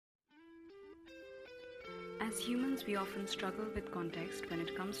As humans, we often struggle with context when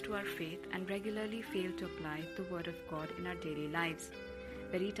it comes to our faith and regularly fail to apply the Word of God in our daily lives.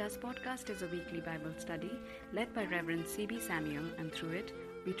 Veritas Podcast is a weekly Bible study led by Reverend C.B. Samuel, and through it,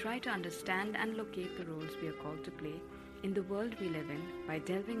 we try to understand and locate the roles we are called to play in the world we live in by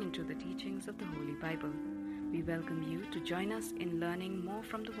delving into the teachings of the Holy Bible. We welcome you to join us in learning more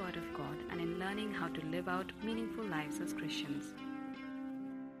from the Word of God and in learning how to live out meaningful lives as Christians.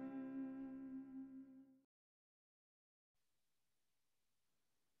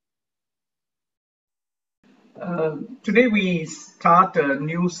 Today we start a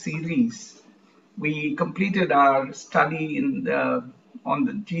new series. We completed our study on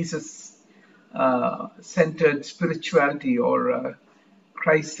the Jesus-centered spirituality or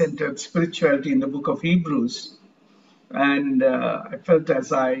Christ-centered spirituality in the book of Hebrews. And I felt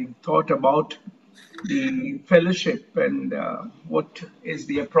as I thought about the fellowship and what is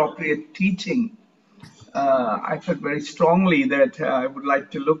the appropriate teaching, I felt very strongly that I would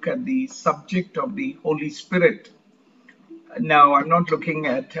like to look at the subject of the Holy Spirit. Now, I'm not looking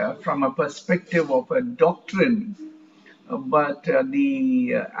at from a perspective of a doctrine, but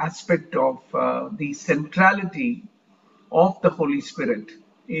the aspect of the centrality of the Holy Spirit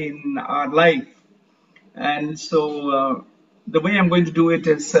in our life. And so the way I'm going to do it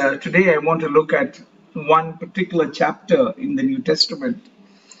is today I want to look at one particular chapter in the New Testament,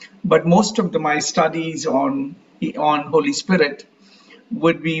 but most of my studies on Holy Spirit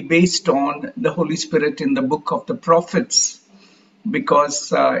would be based on the Holy Spirit in the book of the prophets,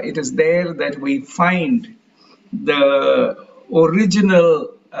 because it is there that we find the original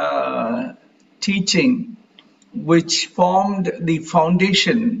teaching which formed the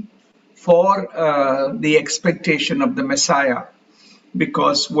foundation for the expectation of the Messiah.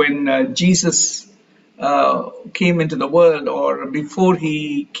 Because when Jesus came into the world, or before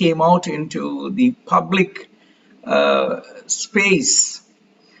he came out into the public space,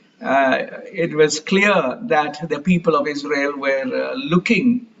 it was clear that the people of Israel were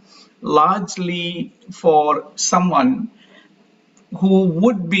looking largely for someone who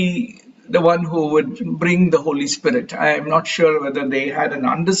would be the one who would bring the Holy Spirit. I am not sure whether they had an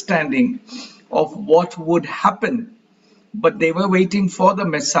understanding of what would happen, but they were waiting for the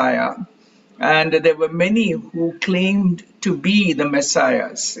Messiah. And there were many who claimed to be the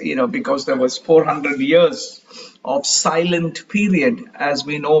Messiahs, because there was 400 years of silent period, as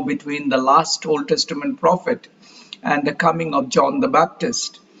we know, between the last Old Testament prophet and the coming of John the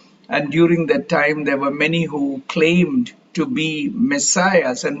Baptist. And during that time, there were many who claimed to be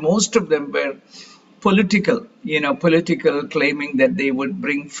messiahs, and most of them were political, claiming that they would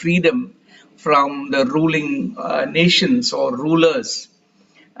bring freedom from the ruling nations or rulers.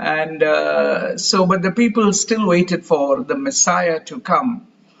 And but the people still waited for the Messiah to come.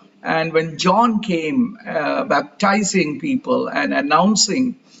 And when John came baptizing people and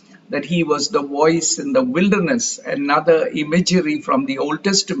announcing that he was the voice in the wilderness, another imagery from the Old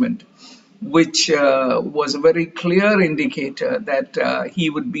Testament, which was a very clear indicator that he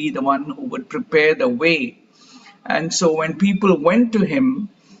would be the one who would prepare the way. And so when people went to him,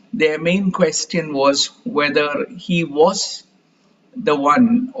 their main question was whether he was the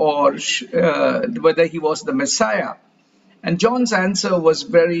one, or whether he was the Messiah. And John's answer was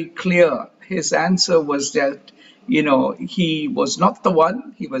very clear. His answer was that, he was not the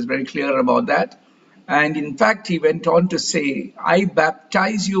one. He was very clear about that. And in fact, he went on to say, I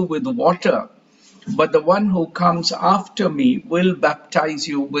baptize you with water, but the one who comes after me will baptize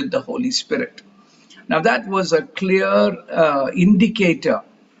you with the Holy Spirit. Now, that was a clear indicator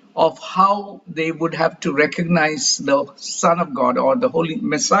of how they would have to recognize the Son of God or the Holy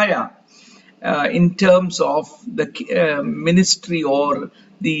Messiah in terms of the ministry or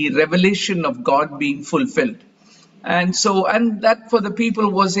the revelation of God being fulfilled. And that for the people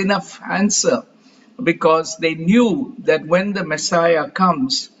was enough answer, because they knew that when the Messiah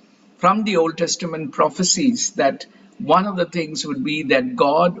comes from the Old Testament prophecies, that one of the things would be that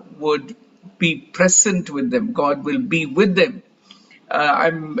God would be present with them. God will be with them.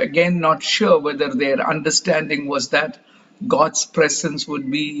 I'm again not sure whether their understanding was that God's presence would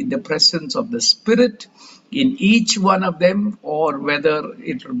be the presence of the Spirit in each one of them, or whether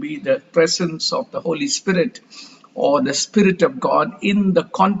it would be the presence of the Holy Spirit or the Spirit of God in the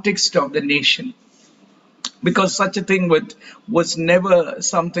context of the nation. Because such a thing was never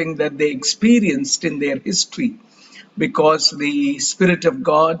something that they experienced in their history, because the Spirit of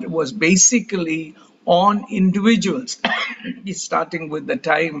God was basically on individuals, starting with the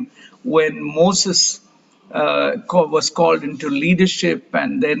time when Moses was called into leadership,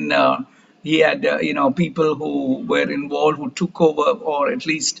 and then he had people who were involved, who took over, or at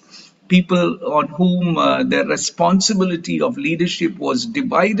least people on whom the responsibility of leadership was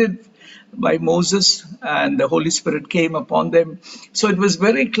divided by Moses, and the Holy Spirit came upon them. So it was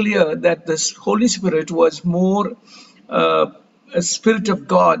very clear that this Holy Spirit was more uh, a Spirit of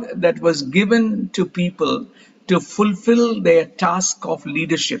God that was given to people to fulfill their task of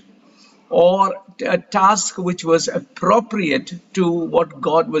leadership, or a task which was appropriate to what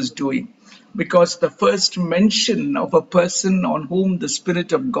God was doing. Because the first mention of a person on whom the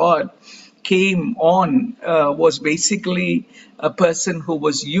Spirit of God came on was basically a person who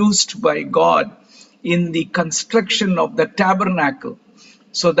was used by God in the construction of the tabernacle.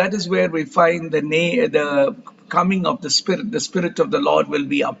 So that is where we find the coming of the Spirit. The Spirit of the Lord will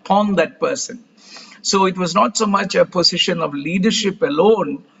be upon that person. So it was not so much a position of leadership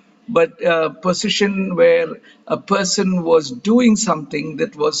alone, but a position where a person was doing something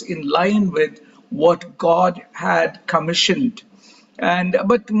that was in line with what God had commissioned. And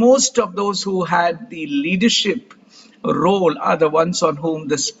but most of those who had the leadership role are the ones on whom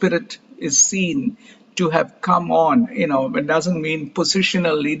the Spirit is seen to have come on. It doesn't mean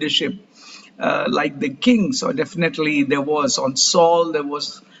positional leadership like the king. So definitely there was on Saul, there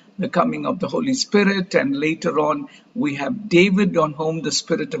was the coming of the Holy Spirit, and later on we have David on whom the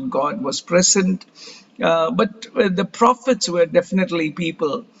Spirit of God was present. But the prophets were definitely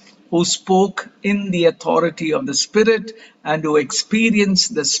people who spoke in the authority of the Spirit and who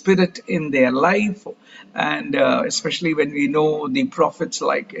experienced the Spirit in their life. And especially when we know the prophets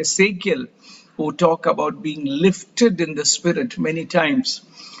like Ezekiel, who talk about being lifted in the Spirit many times.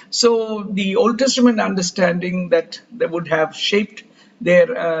 So the Old Testament understanding that they would have shaped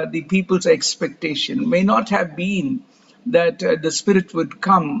the people's expectation may not have been that the Spirit would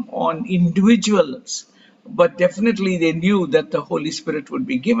come on individuals, but definitely they knew that the Holy Spirit would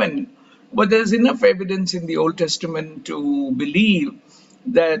be given. But there's enough evidence in the Old Testament to believe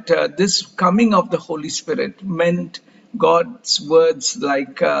that this coming of the Holy Spirit meant God's words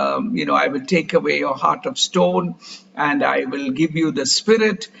like, I will take away your heart of stone and I will give you the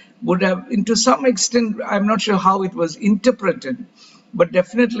Spirit, would have, to some extent, I'm not sure how it was interpreted, but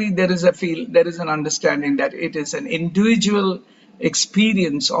definitely there is an understanding that it is an individual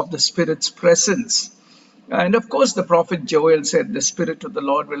experience of the Spirit's presence. And of course, the prophet Joel said, the Spirit of the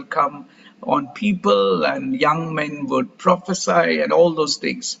Lord will come on people, and young men would prophesy, and all those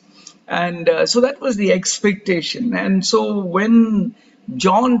things. And so that was the expectation. And so when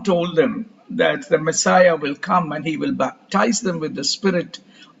John told them that the Messiah will come and he will baptize them with the Spirit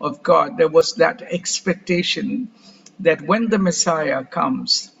of God, there was that expectation that when the Messiah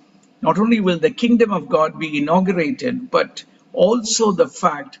comes, not only will the kingdom of God be inaugurated, but also the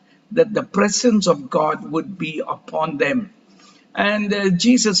fact that the presence of God would be upon them. And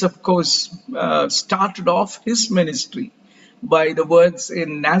Jesus, of course, started off his ministry by the words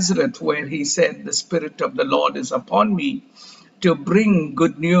in Nazareth where he said, the Spirit of the Lord is upon me to bring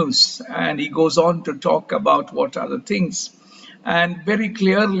good news. And he goes on to talk about what other things. And very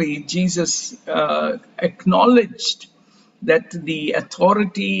clearly, Jesus acknowledged that the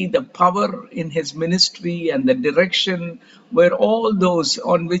authority, the power in his ministry, and the direction were all those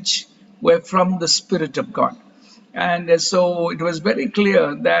on which were from the Spirit of God. And so it was very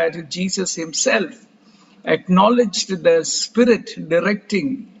clear that Jesus himself acknowledged the Spirit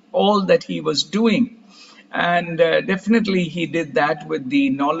directing all that he was doing. And definitely he did that with the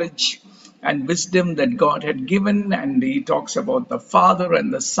knowledge and wisdom that God had given. And he talks about the Father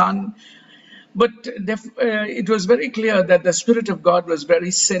and the Son. But it was very clear that the Spirit of God was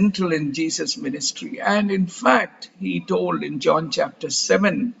very central in Jesus' ministry. And in fact, he told in John chapter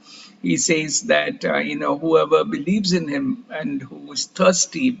 7, he says that, whoever believes in him and who is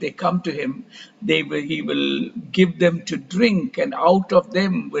thirsty, if they come to him, he will give them to drink, and out of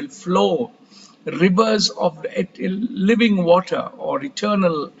them will flow rivers of living water, or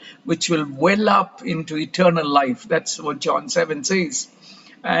eternal, which will well up into eternal life. That's what John 7 says.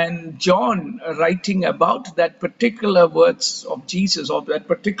 And John, writing about that particular words of Jesus, of that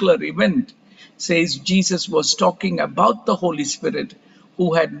particular event, says Jesus was talking about the Holy Spirit,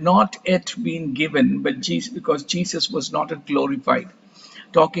 who had not yet been given, but because Jesus was not yet glorified.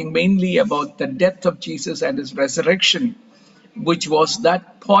 Talking mainly about the death of Jesus and his resurrection, which was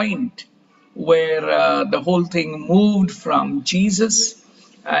that point where the whole thing moved from Jesus,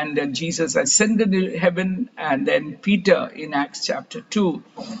 and Jesus ascended to heaven. And then Peter in Acts chapter 2,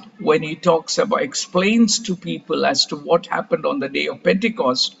 when he explains to people as to what happened on the day of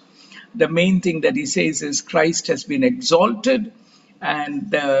Pentecost, the main thing that he says is Christ has been exalted, and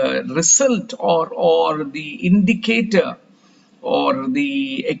the result or the indicator or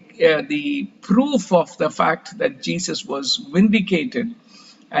the proof of the fact that Jesus was vindicated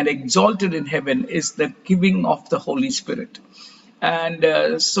and exalted in heaven is the giving of the Holy Spirit.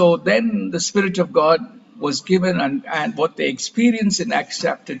 And so then the Spirit of God was given, and what they experienced in Acts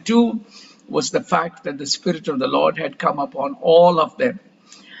chapter 2 was the fact that the Spirit of the Lord had come upon all of them.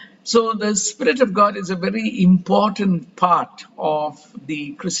 So the Spirit of God is a very important part of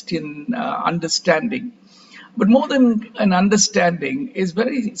the Christian understanding. But more than an understanding, is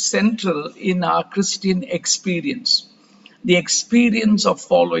very central in our Christian experience, the experience of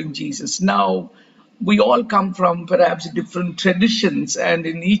following Jesus. Now, we all come from perhaps different traditions, and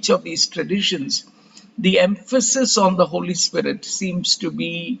in each of these traditions, the emphasis on the Holy Spirit seems to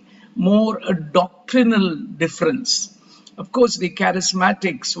be more a doctrinal difference. Of course, the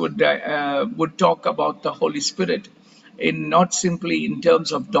charismatics would talk about the Holy Spirit in not simply in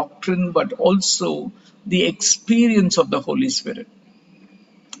terms of doctrine, but also the experience of the Holy Spirit.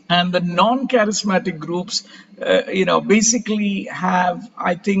 And the non-charismatic groups, basically have,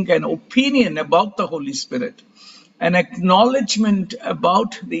 I think, an opinion about the Holy Spirit, an acknowledgement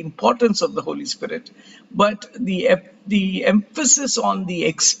about the importance of the Holy Spirit, but the emphasis on the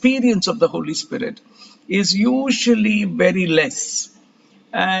experience of the Holy Spirit is usually very less.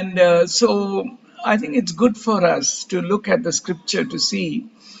 And so I think it's good for us to look at the scripture to see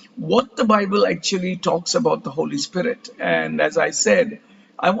what the Bible actually talks about the Holy Spirit. And as I said,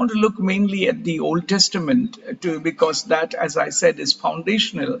 I want to look mainly at the Old Testament because that, as I said, is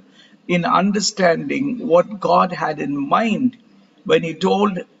foundational in understanding what God had in mind when He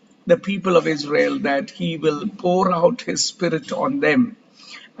told the people of Israel that He will pour out His Spirit on them.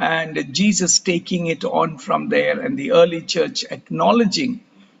 And Jesus taking it on from there, and the early church acknowledging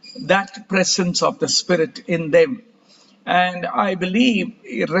that presence of the Spirit in them. And I believe,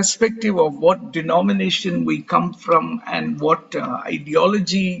 irrespective of what denomination we come from and what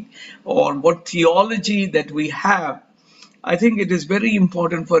ideology or what theology that we have, I think it is very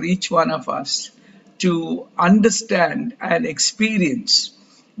important for each one of us to understand and experience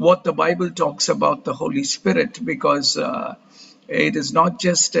what the Bible talks about the Holy Spirit, because it is not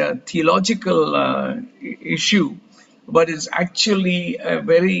just a theological issue, but is actually a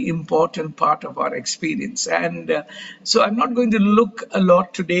very important part of our experience. And so I'm not going to look a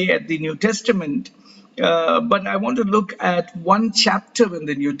lot today at the New Testament, but I want to look at one chapter in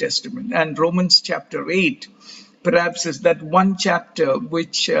the New Testament, and Romans chapter 8 perhaps is that one chapter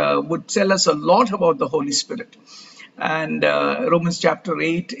which would tell us a lot about the Holy Spirit. And Romans chapter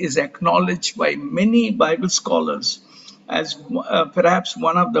 8 is acknowledged by many Bible scholars as perhaps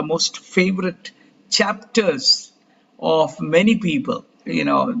one of the most favorite chapters of many people.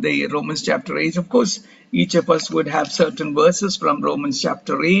 The Romans chapter 8, of course, each of us would have certain verses from Romans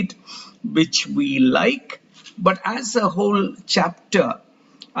chapter 8 which we like, but as a whole chapter,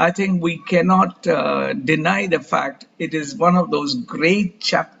 I think we cannot deny the fact it is one of those great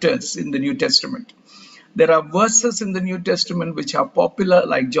chapters in the New Testament. There are verses in the New Testament which are popular,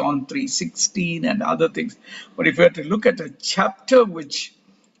 like John 3:16 and other things. But if we have to look at a chapter which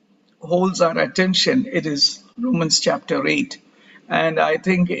holds our attention, it is Romans chapter 8. And I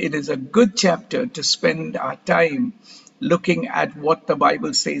think it is a good chapter to spend our time looking at what the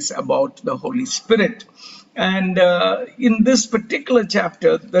Bible says about the Holy Spirit. And in this particular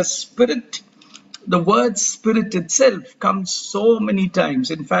chapter, the word Spirit itself comes so many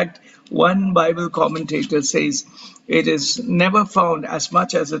times. In fact, one Bible commentator says it is never found as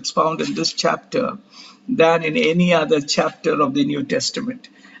much as it's found in this chapter than in any other chapter of the New Testament.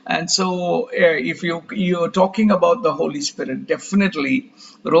 And so if you're talking about the Holy Spirit, definitely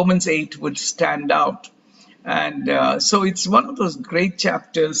Romans 8 would stand out. And so it's one of those great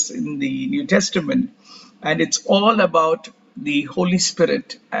chapters in the New Testament, and it's all about the Holy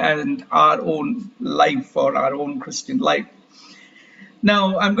Spirit and our own life, or our own Christian life.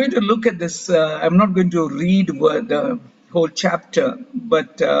 Now, I'm going to look at this. I'm not going to read the whole chapter,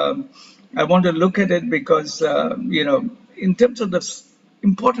 but I want to look at it because, in terms of the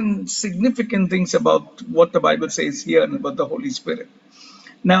important, significant things about what the Bible says here and about the Holy Spirit.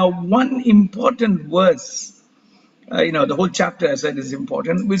 Now, one important verse, the whole chapter, as I said, is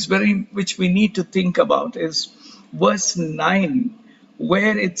important, which we need to think about is verse 9,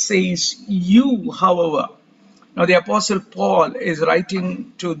 where it says, "You, however." Now, the Apostle Paul is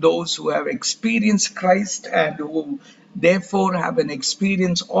writing to those who have experienced Christ and who therefore have an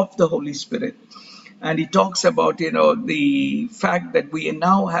experience of the Holy Spirit. And he talks about, the fact that we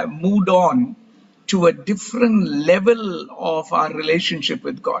now have moved on to a different level of our relationship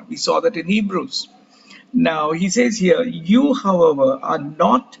with God. We saw that in Hebrews. Now, he says here, "You, however, are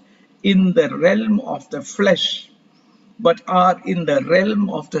not in the realm of the flesh, but are in the realm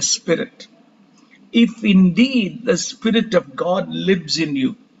of the Spirit. if indeed the Spirit of God lives in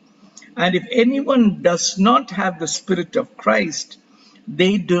you. And if anyone does not have the Spirit of Christ,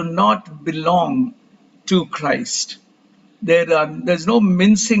 they do not belong to Christ. There's no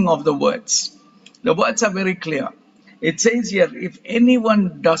mincing of the words. The words are very clear. It says here, if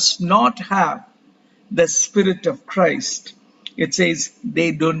anyone does not have the Spirit of Christ, it says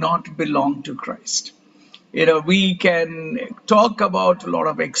they do not belong to Christ. We can talk about a lot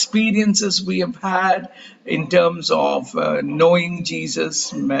of experiences we have had in terms of knowing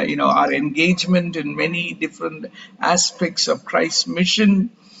Jesus, our engagement in many different aspects of Christ's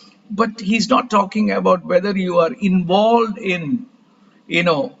mission. But he's not talking about whether you are involved in,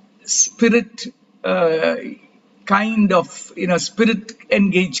 spirit kind of, spirit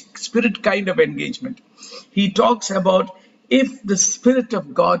kind of engagement. He talks about if the Spirit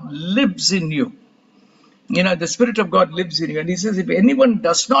of God lives in you. The Spirit of God lives in you. And he says, if anyone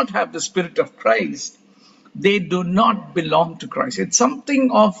does not have the Spirit of Christ, they do not belong to Christ. It's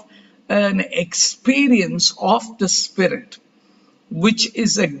something of an experience of the Spirit, which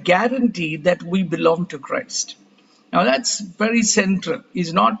is a guarantee that we belong to Christ. Now that's very central.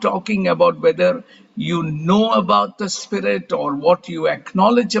 He's not talking about whether you know about the Spirit or what you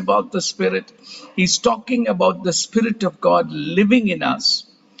acknowledge about the Spirit. He's talking about the Spirit of God living in us.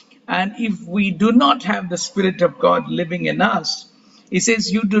 And if we do not have the Spirit of God living in us, he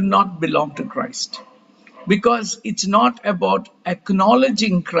says you do not belong to Christ. Because it's not about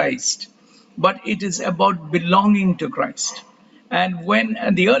acknowledging Christ, but it is about belonging to Christ. And when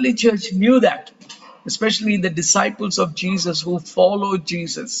the early church knew that, especially the disciples of Jesus who followed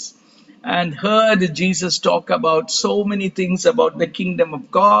Jesus and heard Jesus talk about so many things about the kingdom of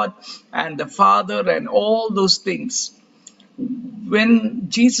God and the Father and all those things, when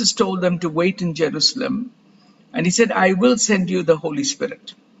Jesus told them to wait in Jerusalem, and he said, I will send you the Holy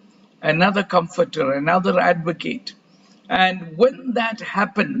Spirit, another comforter, another advocate. And when that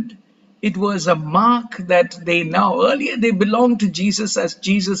happened, it was a mark that earlier they belonged to Jesus as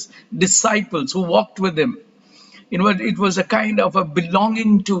Jesus' disciples who walked with him. It was a kind of a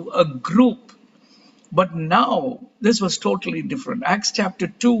belonging to a group. But now this was totally different. Acts chapter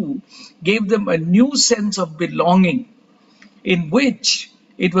 2 gave them a new sense of belonging, in which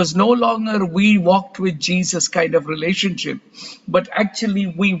it was no longer we walked with Jesus kind of relationship, but actually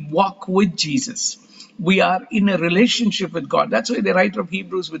we walk with Jesus. We are in a relationship with God. That's why the writer of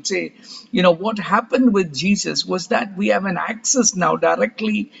Hebrews would say, what happened with Jesus was that we have an access now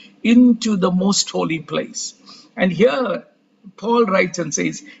directly into the most holy place. And here Paul writes and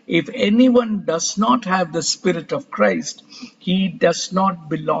says, if anyone does not have the Spirit of Christ, he does not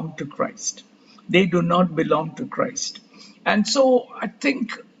belong to Christ. They do not belong to Christ. And so I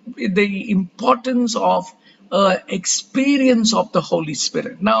think the importance of experience of the Holy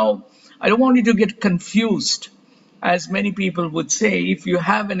Spirit. Now, I don't want you to get confused, as many people would say. If you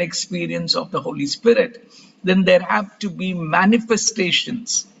have an experience of the Holy Spirit, then there have to be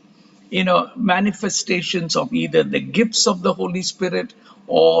manifestations, manifestations of either the gifts of the Holy Spirit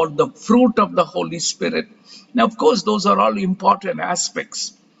or the fruit of the Holy Spirit. Now, of course, those are all important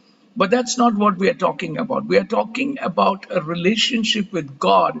aspects. But that's not what we are talking about. We are talking about a relationship with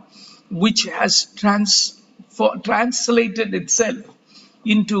God which has translated itself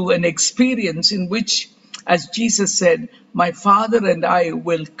into an experience in which, as Jesus said, my Father and I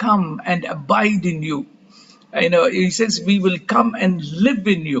will come and abide in you. He says we will come and live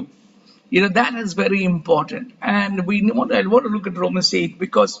in you. That is very important. And I want to look at Romans 8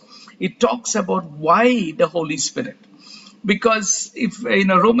 because it talks about why the Holy Spirit. Because if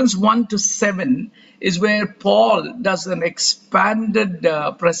Romans 1-7 is where Paul does an expanded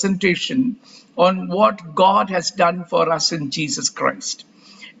presentation on what God has done for us in Jesus Christ.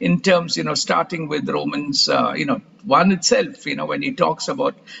 In terms, starting with Romans 1 itself, when he talks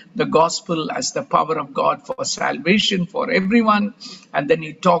about the gospel as the power of God for salvation for everyone. And then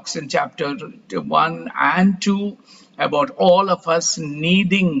he talks in chapter 1 and 2 about all of us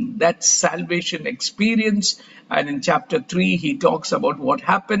needing that salvation experience. And in chapter 3, he talks about what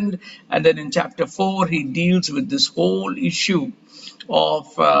happened. And then in chapter 4, he deals with this whole issue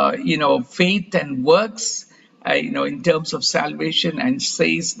of, faith and works, in terms of salvation, and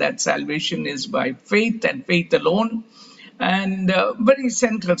says that salvation is by faith and faith alone. And very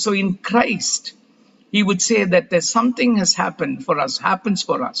central. So in Christ, he would say that there's something happens for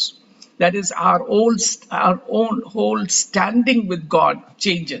us. That is, our own whole standing with God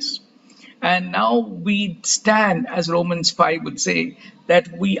changes. And now we stand, as Romans 5 would say, that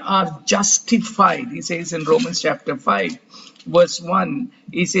we are justified. He says in Romans chapter 5, verse 1,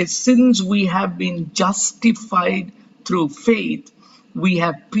 he says, since we have been justified through faith, we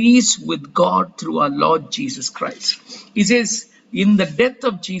have peace with God through our Lord Jesus Christ. He says, in the death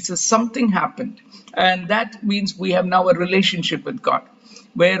of Jesus, something happened. And that means we have now a relationship with God,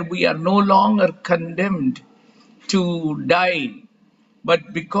 where we are no longer condemned to die.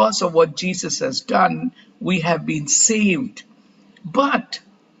 But because of what Jesus has done, we have been saved. But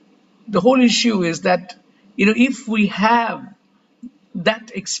the whole issue is that, if we have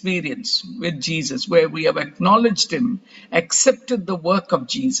that experience with Jesus, where we have acknowledged him, accepted the work of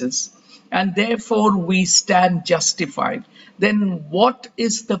Jesus, and therefore we stand justified, then what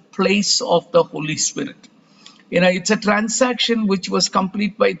is the place of the Holy Spirit? It's a transaction which was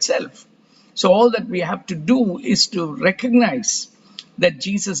complete by itself. So all that we have to do is to recognize that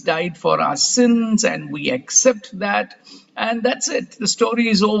Jesus died for our sins, and we accept that, and that's it. The story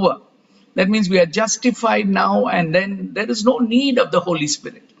is over. That means we are justified now, and then there is no need of the Holy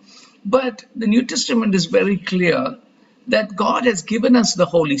Spirit. But the New Testament is very clear that God has given us the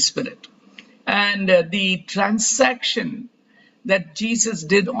Holy Spirit. And the transaction that Jesus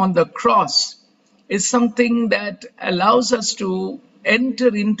did on the cross is something that allows us to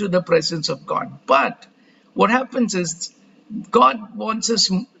enter into the presence of God. But what happens is God wants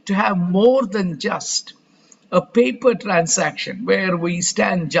us to have more than just a paper transaction where we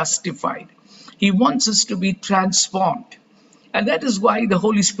stand justified. He wants us to be transformed. And that is why the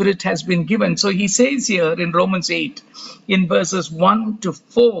Holy Spirit has been given. So he says here in Romans 8, in verses 1 to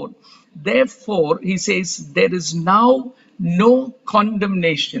 4, therefore, he says, there is now no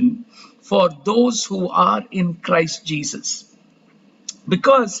condemnation for those who are in Christ Jesus.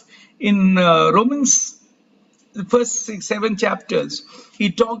 Because in Romans, the first 7 chapters, he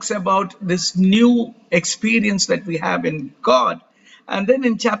talks about this new experience that we have in God. And then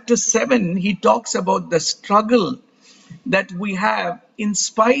in chapter 7, he talks about the struggle that we have in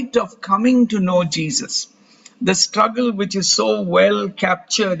spite of coming to know Jesus. The struggle which is so well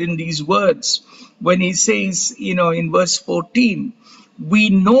captured in these words when he says, in verse 14, we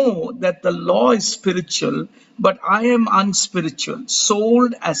know that the law is spiritual, but I am unspiritual,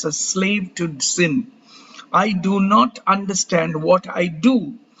 sold as a slave to sin. I do not understand what I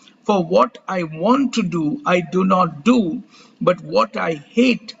do, for what I want to do, I do not do, but what I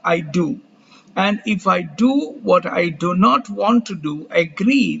hate, I do. And if I do what I do not want to do, I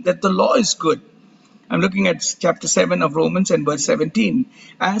agree that the law is good. I'm looking at chapter 7 of Romans and verse 17.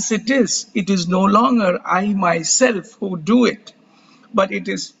 As it is no longer I myself who do it, but it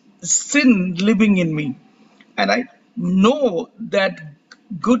is sin living in me. And I know that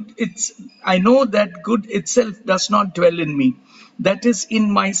good itself does not dwell in me. That is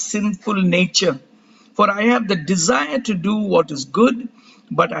in my sinful nature. For I have the desire to do what is good,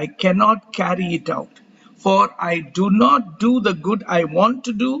 but I cannot carry it out. For I do not do the good I want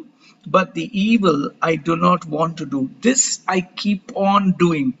to do, but the evil I do not want to do. This I keep on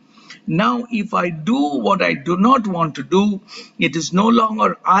doing. Now, if I do what I do not want to do, it is no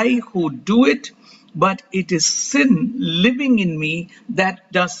longer I who do it, but it is sin living in me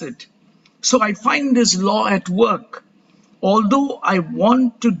that does it. So I find this law at work. Although I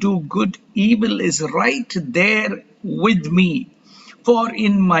want to do good, evil is right there with me. For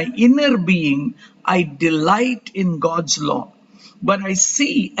in my inner being, I delight in God's law. But I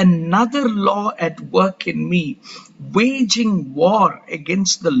see another law at work in me, waging war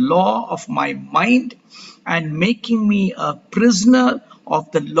against the law of my mind and making me a prisoner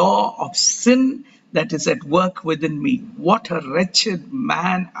of the law of sin that is at work within me. What a wretched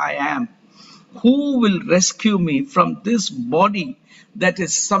man I am. Who will rescue me from this body that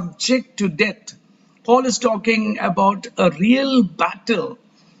is subject to death? Paul is talking about a real battle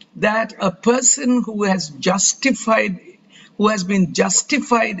that a person who has been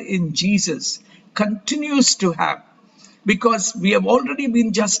justified in Jesus continues to have, because we have already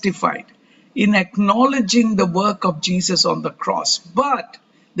been justified in acknowledging the work of Jesus on the cross. But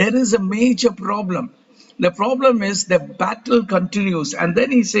there is a major problem. The problem is the battle continues. And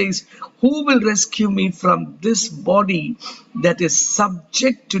then he says, who will rescue me from this body that is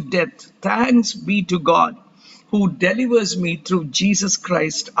subject to death? Thanks be to God who delivers me through Jesus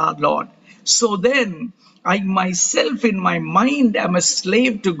Christ our Lord. So then, I myself in my mind am a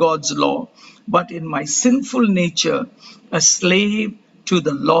slave to God's law, but in my sinful nature, a slave to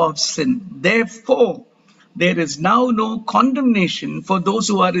the law of sin. Therefore, there is now no condemnation for those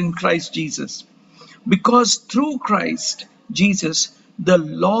who are in Christ Jesus. Because through Christ Jesus, the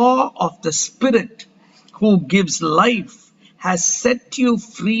law of the Spirit who gives life has set you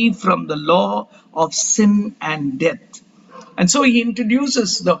free from the law of sin and death. And so he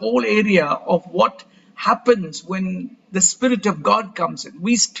introduces the whole area of what happens when the Spirit of God comes in.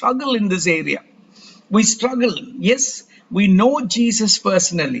 We struggle in this area. We struggle. Yes, We know Jesus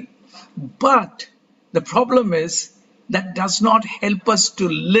personally, but the problem is that does not help us to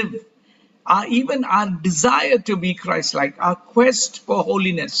live. Even our desire to be Christ-like, our quest for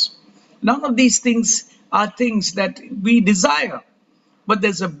holiness, none of these things are things that we desire. But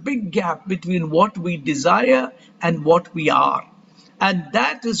there's a big gap between what we desire and what we are. And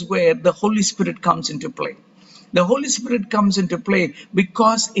that is where the Holy Spirit comes into play. The Holy Spirit comes into play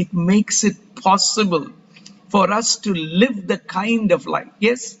because it makes it possible for us to live the kind of life.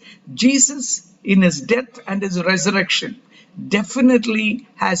 Yes, Jesus, in his death and his resurrection, definitely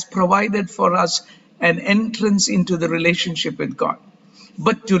has provided for us an entrance into the relationship with God.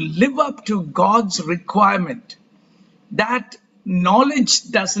 But to live up to God's requirement, that knowledge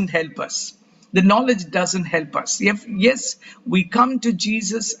doesn't help us. The knowledge doesn't help us. Yes, we come to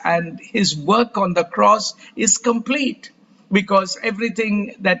Jesus and his work on the cross is complete, because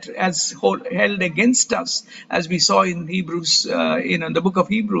everything that has held against us, as we saw in Hebrews, in the book of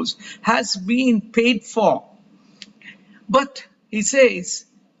Hebrews, has been paid for. But he says,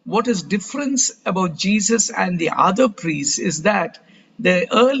 what is different about Jesus and the other priests is that the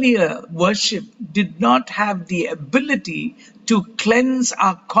earlier worship did not have the ability to cleanse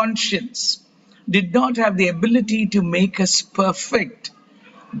our conscience, did not have the ability to make us perfect.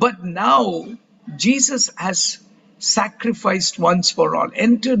 But now Jesus has sacrificed once for all,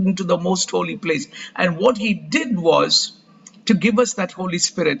 entered into the most holy place. And what he did was to give us that Holy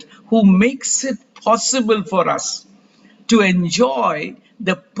Spirit who makes it possible for us to enjoy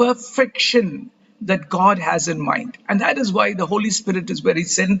the perfection that God has in mind. And that is why the Holy Spirit is very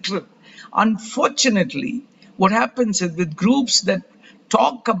central. Unfortunately, what happens is with groups that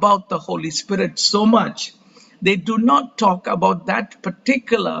talk about the Holy Spirit so much, they do not talk about that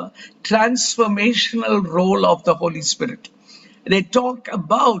particular transformational role of the Holy Spirit. They talk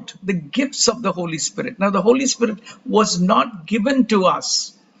about the gifts of the Holy Spirit. Now, the Holy Spirit was not given to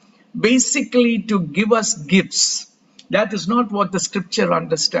us basically to give us gifts. That is not what the scripture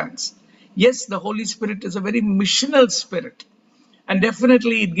understands. Yes, the Holy Spirit is a very missional spirit, and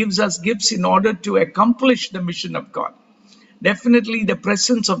definitely it gives us gifts in order to accomplish the mission of God. Definitely the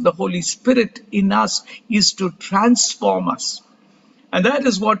presence of the Holy Spirit in us is to transform us. And that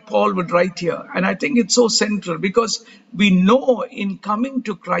is what Paul would write here. And I think it's so central because we know in coming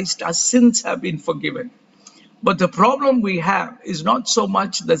to Christ, our sins have been forgiven. But the problem we have is not so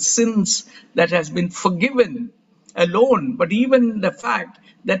much the sins that has been forgiven alone, but even the fact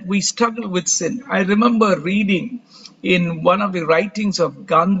that we struggle with sin. I remember reading in one of the writings of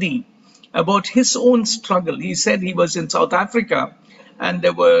Gandhi about his own struggle. He said he was in South Africa and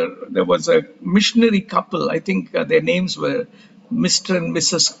there was a missionary couple. I think their names were Mr. and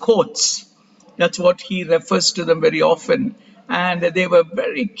Mrs. Coates. That's what he refers to them very often. And they were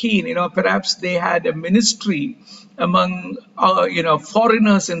very keen, perhaps they had a ministry among,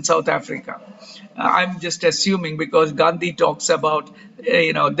 foreigners in South Africa. I'm just assuming because Gandhi talks about,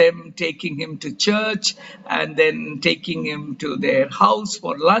 them taking him to church and then taking him to their house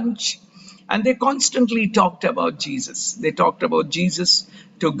for lunch. And they constantly talked about Jesus. They talked about Jesus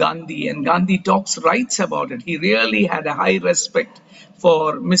to Gandhi, and Gandhi writes about it. He really had a high respect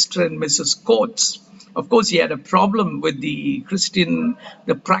for Mr. and Mrs. Coates. Of course, he had a problem with the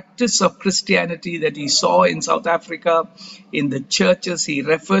practice of Christianity that he saw in South Africa, in the churches. He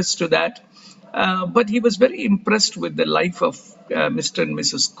refers to that. But he was very impressed with the life of Mr. and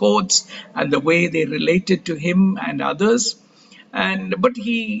Mrs. Coates and the way they related to him and others. But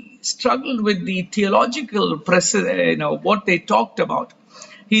he struggled with the theological what they talked about.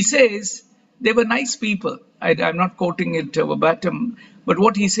 He says they were nice people. I'm not quoting it verbatim, but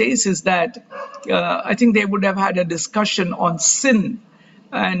what he says is that I think they would have had a discussion on sin.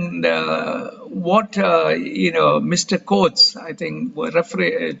 And what Mr. Coates, I think,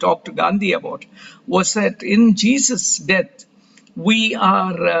 talked to Gandhi about was that in Jesus' death, we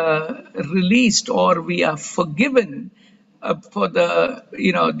are released or we are forgiven for the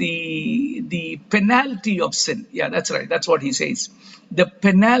penalty of sin. Yeah, that's right. That's what he says. The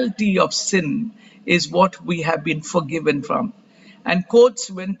penalty of sin is what we have been forgiven from. And Coates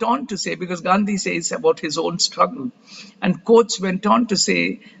went on to say, because Gandhi says about his own struggle, and Coates went on to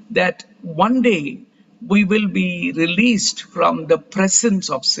say that one day we will be released from the presence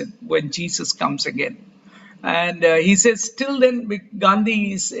of sin when Jesus comes again. And he says, till then,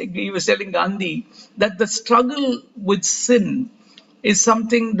 he was telling Gandhi that the struggle with sin is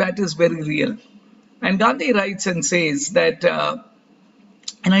something that is very real. And Gandhi writes and says that,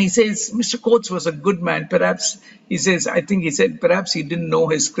 and he says, Mr. Coates was a good man. Perhaps, perhaps he didn't know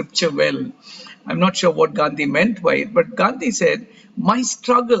his scripture well. I'm not sure what Gandhi meant by it, but Gandhi said, my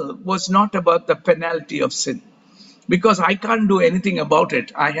struggle was not about the penalty of sin. because I can't do anything about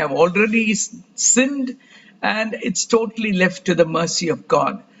it. I have already sinned, and it's totally left to the mercy of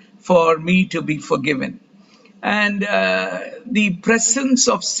God for me to be forgiven. And the presence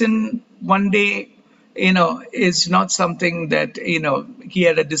of sin one day, is not something that, he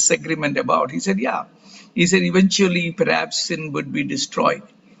had a disagreement about. He said, yeah. He said, eventually, perhaps sin would be destroyed.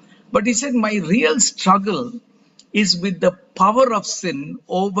 But he said, my real struggle is with the power of sin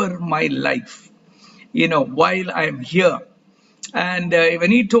over my life, while I'm here. And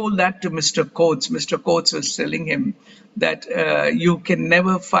when he told that to Mr. Coates was telling him that you can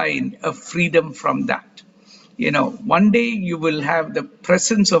never find a freedom from that. One day you will have the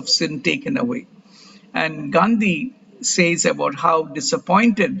presence of sin taken away. And Gandhi says about how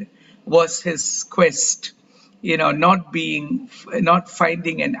disappointed was his quest, not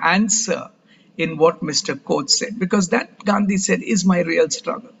finding an answer in what Mr. Coates said, because that, Gandhi said, is my real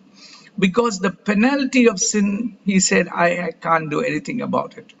struggle. Because the penalty of sin, he said, I can't do anything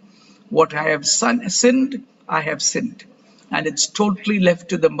about it. What I have sinned, I have sinned. And it's totally left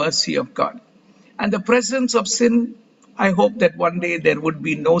to the mercy of God. And the presence of sin, I hope that one day there would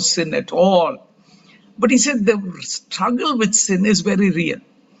be no sin at all. But he said the struggle with sin is very real.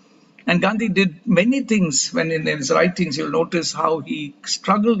 And Gandhi did many things when in his writings, you'll notice how he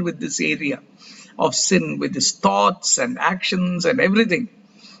struggled with this area of sin, with his thoughts and actions and everything.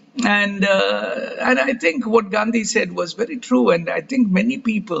 And I think what Gandhi said was very true. And I think many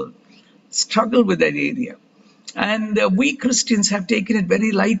people struggle with that area. And we Christians have taken it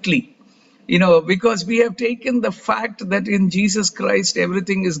very lightly, because we have taken the fact that in Jesus Christ,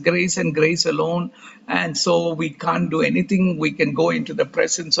 everything is grace and grace alone. And so we can't do anything. We can go into the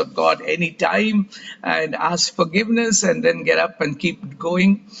presence of God anytime and ask forgiveness and then get up and keep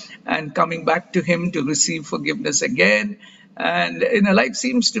going and coming back to Him to receive forgiveness again. And life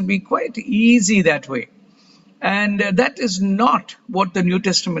seems to be quite easy that way. And that is not what the New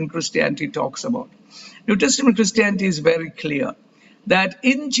Testament Christianity talks about. New Testament Christianity is very clear that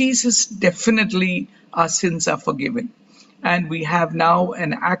in Jesus, definitely our sins are forgiven. And we have now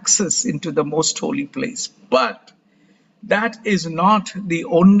an access into the most holy place. But that is not the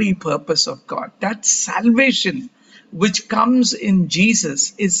only purpose of God. That salvation which comes in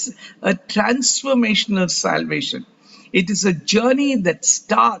Jesus is a transformational salvation. It is a journey that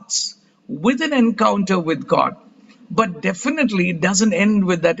starts with an encounter with God, but definitely it doesn't end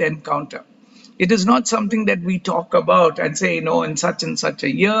with that encounter. It is not something that we talk about and say, in such and such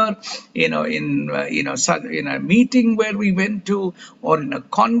a year, in a meeting where we went to, or in a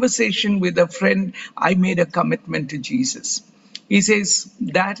conversation with a friend, I made a commitment to Jesus. He says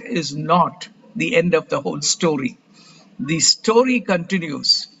that is not the end of the whole story. The story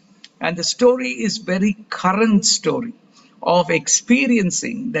continues, and the story is very current story of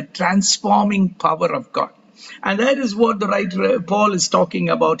experiencing the transforming power of God. And that is what the writer Paul is talking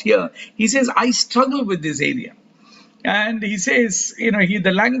about here. He says, I struggle with this area. And he says,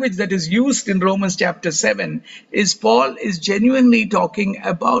 the language that is used in Romans chapter 7 is Paul is genuinely talking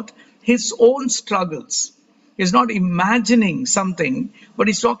about his own struggles. He's not imagining something, but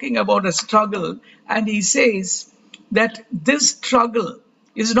he's talking about a struggle. And he says that this struggle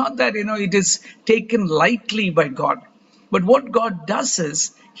is not that, it is taken lightly by God. But what God does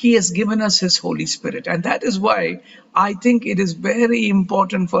is He has given us His Holy Spirit. And that is why I think it is very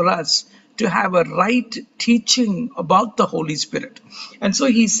important for us to have a right teaching about the Holy Spirit. And so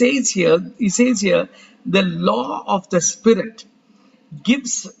he says here, the law of the Spirit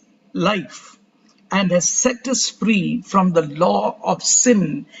gives life and has set us free from the law of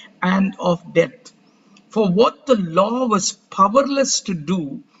sin and of death. For what the law was powerless to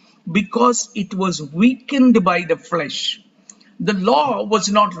do, because it was weakened by the flesh. The law was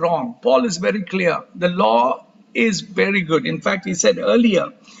not wrong. Paul is very clear. The law is very good. In fact, he said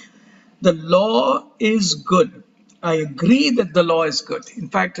earlier, the law is good. I agree that the law is good. In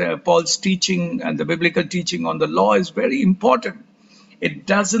fact, Paul's teaching and the biblical teaching on the law is very important. It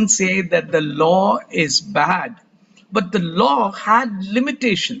doesn't say that the law is bad, but the law had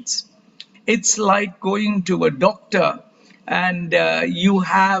limitations. It's like going to a doctor and you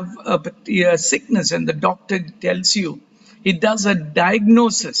have a sickness and the doctor tells you, he does a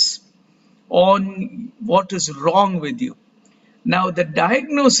diagnosis on what is wrong with you. Now, the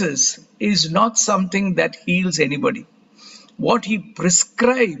diagnosis is not something that heals anybody. What he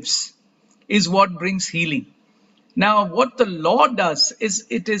prescribes is what brings healing. Now, what the law does is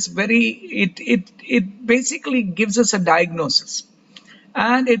it basically gives us a diagnosis.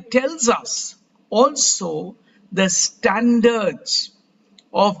 And it tells us also the standards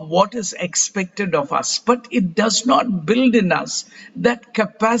of what is expected of us. But it does not build in us that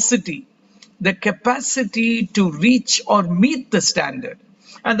capacity the capacity to reach or meet the standard.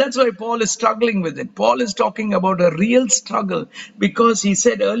 And that's why Paul is struggling with it. Paul is talking about a real struggle because he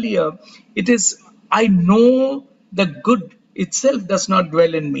said earlier, it is, I know the good itself does not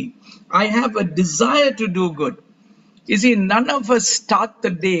dwell in me. I have a desire to do good. You see, none of us start the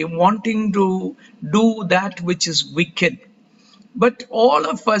day wanting to do that which is wicked. But all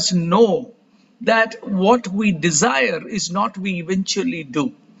of us know that what we desire is not we eventually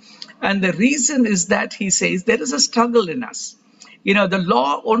do. And the reason is that he says there is a struggle in us. You know, the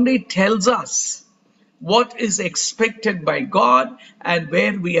law only tells us what is expected by God and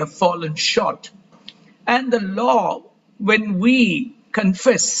where we have fallen short. And the law, when we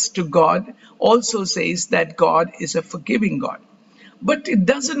confess to God, also says that God is a forgiving God. But it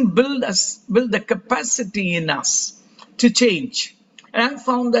doesn't build the capacity in us to change. And I've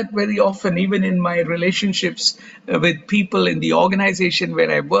found that very often, even in my relationships with people in the organization where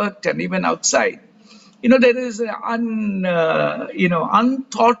I worked and even outside. You know, there is an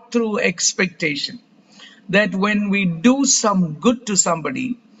unthought through expectation that when we do some good to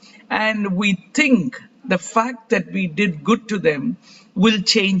somebody and we think the fact that we did good to them will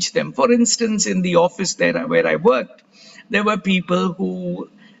change them. For instance, in the office there where I worked, there were people who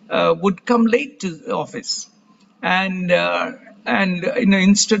would come late to the office, and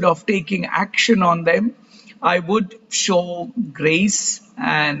instead of taking action on them, I would show grace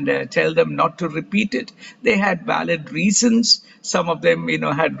and tell them not to repeat it. They had valid reasons. Some of them,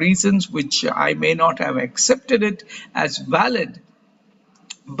 had reasons which I may not have accepted it as valid,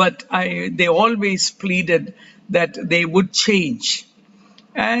 but they always pleaded that they would change.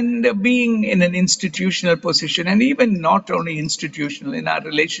 And being in an institutional position, and even not only institutional, in our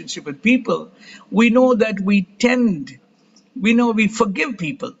relationship with people, we know that we forgive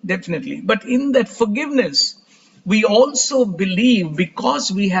people, definitely. But in that forgiveness, we also believe,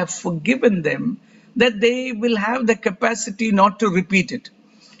 because we have forgiven them, that they will have the capacity not to repeat it.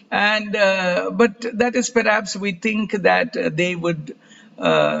 And but that is perhaps we think that they would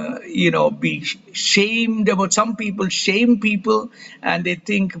be shamed about. Some people shame people and they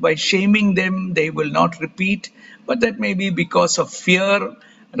think by shaming them they will not repeat, but that may be because of fear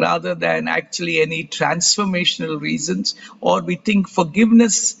rather than actually any transformational reasons, or we think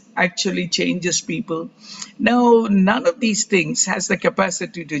forgiveness actually changes people. Now, none of these things has the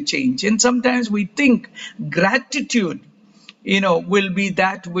capacity to change, and sometimes we think gratitude will be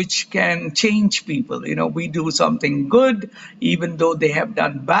that which can change people. We do something good, even though they have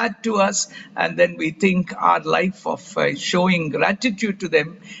done bad to us, and then we think our life of showing gratitude to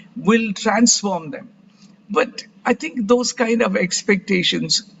them will transform them. But I think those kind of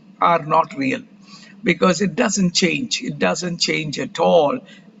expectations are not real, because it doesn't change. It doesn't change at all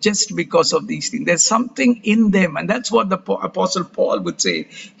just because of these things. There's something in them, and that's what the Apostle Paul would say.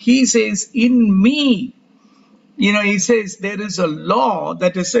 He says, in me, he says, there is a law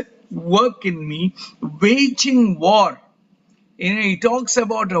that is at work in me, waging war. He talks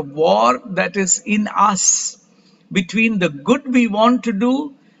about a war that is in us between the good we want to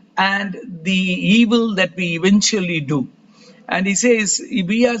do and the evil that we eventually do. And he says,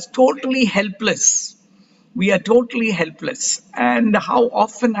 we are totally helpless. We are totally helpless. And how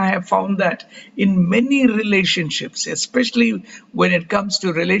often I have found that in many relationships, especially when it comes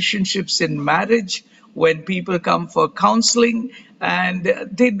to relationships in marriage, when people come for counseling and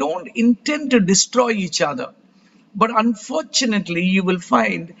they don't intend to destroy each other. But unfortunately, you will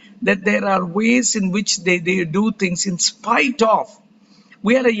find that there are ways in which they do things in spite of.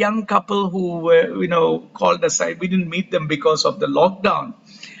 We had a young couple who, called us. We didn't meet them because of the lockdown.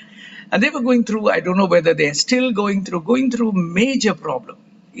 And they were going through, I don't know whether they're still going through major problem.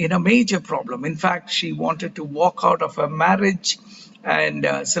 Major problem. In fact, she wanted to walk out of her marriage. And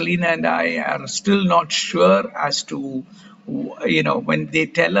Selena and I are still not sure as to, when they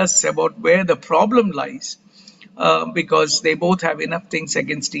tell us about where the problem lies, because they both have enough things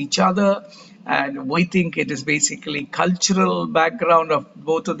against each other. And we think it is basically cultural background of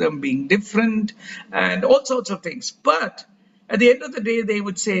both of them being different and all sorts of things. But at the end of the day, they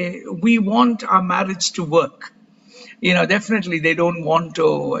would say, we want our marriage to work. Definitely they don't want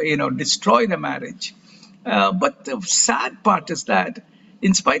to, destroy the marriage. But the sad part is that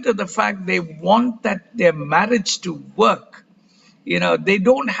in spite of the fact they want that their marriage to work, they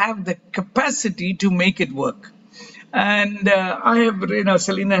don't have the capacity to make it work. And I have,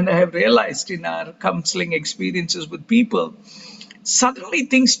 Selena and I have realized in our counseling experiences with people, suddenly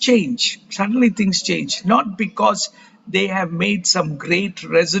things change. Suddenly things change, not because they have made some great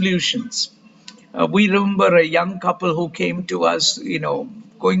resolutions. We remember a young couple who came to us,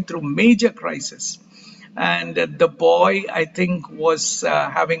 going through major crisis. and the boy, I think, was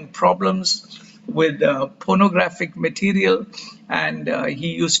having problems with pornographic material, and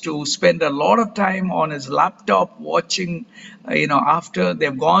he used to spend a lot of time on his laptop watching. After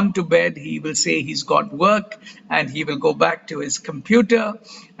they've gone to bed, he will say he's got work, and he will go back to his computer.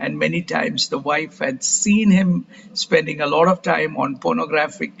 And many times the wife had seen him spending a lot of time on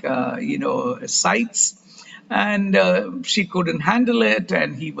pornographic sites, and she couldn't handle it,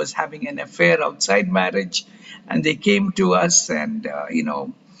 and he was having an affair outside marriage. And they came to us, and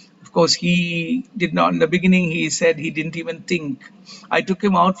of course, he did not, in the beginning, he said he didn't even think. I took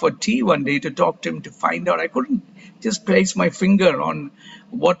him out for tea one day to talk to him to find out. I couldn't just place my finger on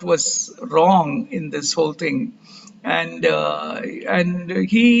what was wrong in this whole thing. And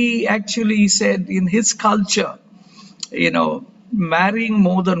he actually said in his culture, marrying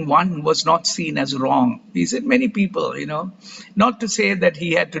more than one was not seen as wrong. He said many people, not to say that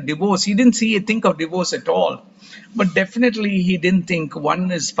he had to divorce. He didn't think of divorce at all, but definitely he didn't think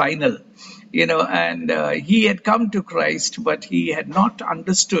one is final, and he had come to Christ, but he had not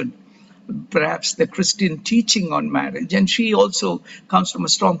understood perhaps the Christian teaching on marriage. And she also comes from a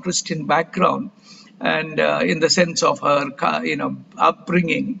strong Christian background, and in the sense of her,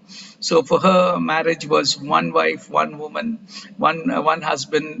 upbringing. So for her, marriage was one wife, one woman, one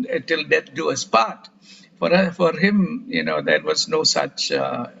husband, till death do us part. For him, there was no such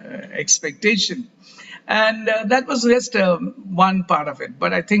expectation. And that was just one part of it.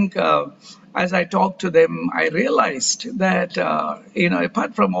 But I think as I talked to them, I realized that,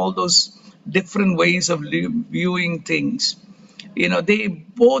 apart from all those different ways of viewing things, they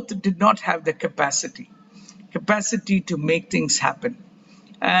both did not have the capacity to make things happen.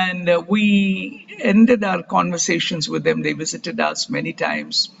 And we ended our conversations with them. They visited us many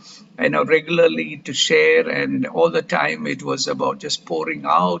times, regularly to share. And all the time it was about just pouring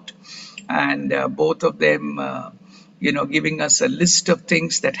out. And both of them, giving us a list of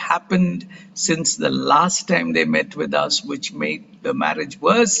things that happened since the last time they met with us, which made the marriage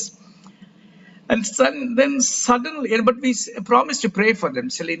worse. And then suddenly, but we promised to pray for them.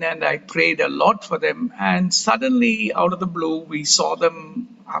 Selena and I prayed a lot for them. And suddenly, out of the blue, we saw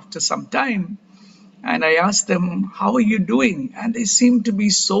them after some time. And I asked them, how are you doing? And they seemed to be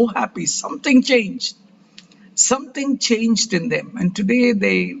so happy. Something changed. Something changed in them. And today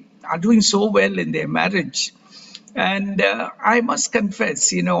they are doing so well in their marriage. And I must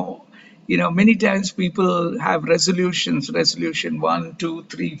confess, many times people have resolution 1, 2,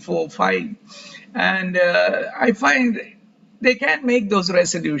 3, 4, 5. And I find they can make those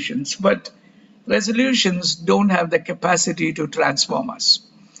resolutions, but resolutions don't have the capacity to transform us.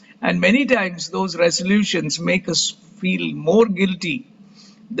 And many times those resolutions make us feel more guilty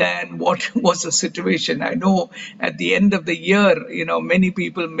than what was the situation. I know at the end of the year, many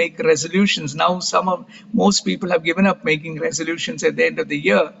people make resolutions. Now most people have given up making resolutions at the end of the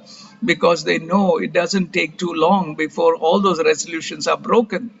year, because they know it doesn't take too long before all those resolutions are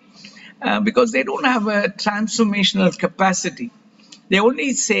broken. Because they don't have a transformational capacity. They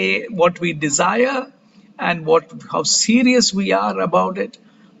only say what we desire and how serious we are about it,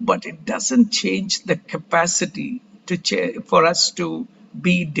 but it doesn't change the capacity for us to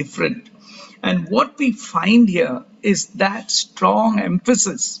be different. And what we find here is that strong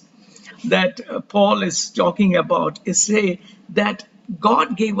emphasis that Paul is talking about, is say that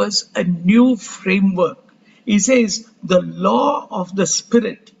God gave us a new framework. He says the law of the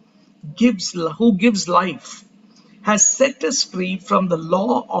Spirit who gives life has set us free from the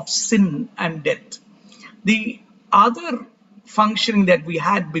law of sin and death. The other functioning that we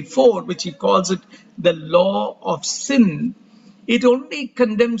had before, which he calls it the law of sin, it only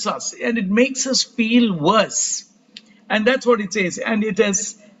condemns us and it makes us feel worse. And that's what it says. And it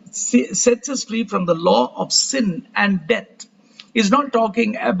sets us free from the law of sin and death. It's not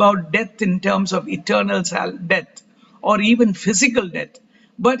talking about death in terms of eternal death or even physical death,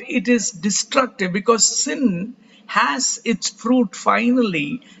 but it is destructive, because sin has its fruit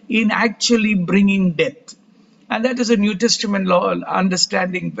finally in actually bringing death. And that is a New Testament law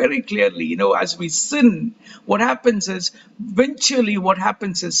understanding very clearly. As we sin, what happens is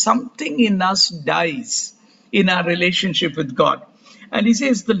something in us dies in our relationship with God. And he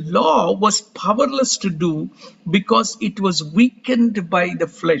says the law was powerless to do because it was weakened by the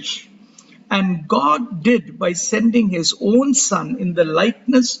flesh. And God did by sending his own Son in the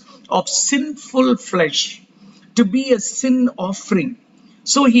likeness of sinful flesh to be a sin offering.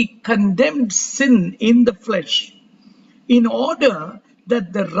 So he condemned sin in the flesh in order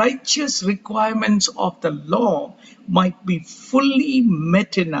that the righteous requirements of the law might be fully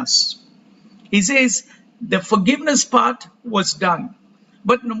met in us. He says the forgiveness part was done.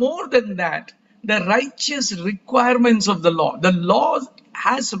 But more than that, the righteous requirements of the law. The law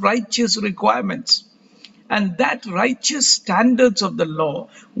has righteous requirements, and that righteous standards of the law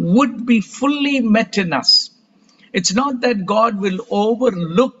would be fully met in us. It's not that God will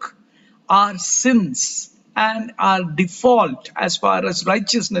overlook our sins and our default as far as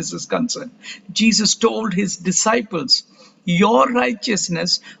righteousness is concerned. Jesus told his disciples, your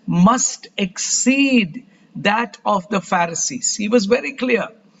righteousness must exceed that of the Pharisees. He was very clear.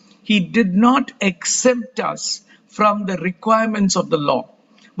 He did not exempt us from the requirements of the law.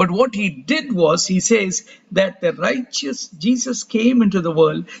 But what he did was, he says that Jesus came into the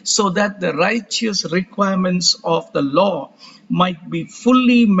world so that the righteous requirements of the law might be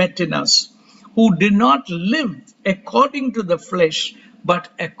fully met in us, who did not live according to the flesh, but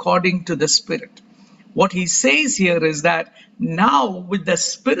according to the Spirit. What he says here is that now with the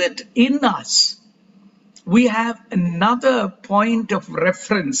Spirit in us, we have another point of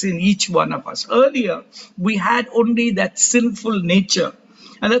reference in each one of us. Earlier, we had only that sinful nature.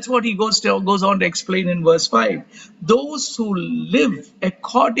 And that's what he goes on to explain in verse 5. Those who live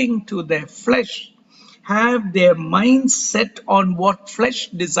according to their flesh have their minds set on what flesh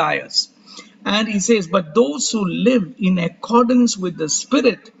desires. And he says, but those who live in accordance with the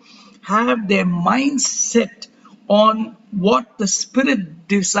Spirit have their minds set on what the Spirit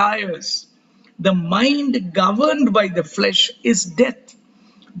desires. The mind governed by the flesh is death,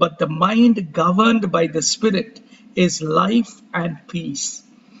 but the mind governed by the Spirit is life and peace.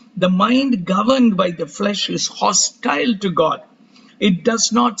 The mind governed by the flesh is hostile to God. It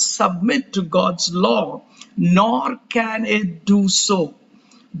does not submit to God's law, nor can it do so.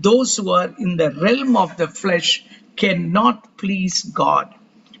 Those who are in the realm of the flesh cannot please God.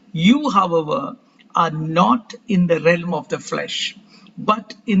 You, however, are not in the realm of the flesh,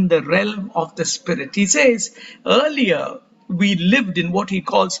 but in the realm of the Spirit. He says earlier we lived in what he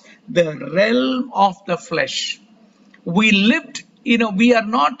calls the realm of the flesh. We lived, we are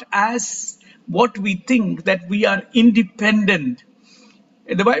not as what we think, that we are independent.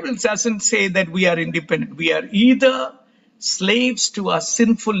 The Bible doesn't say that we are independent. We are either slaves to our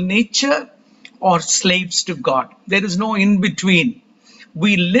sinful nature or slaves to God. There is no in between.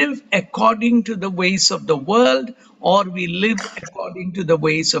 We live according to the ways of the world, or we live according to the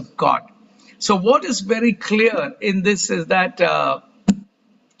ways of God. So what is very clear in this is that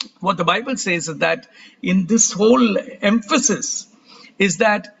what the Bible says is that in this whole emphasis is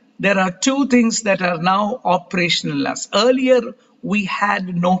that there are two things that are now operational in us. Earlier, we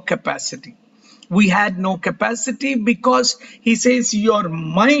had no capacity. We had no capacity because he says your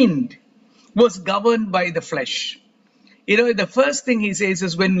mind was governed by the flesh. The first thing he says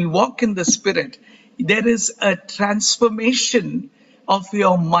is when we walk in the Spirit, there is a transformation of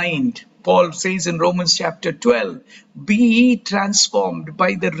your mind. Paul says in Romans chapter 12, be ye transformed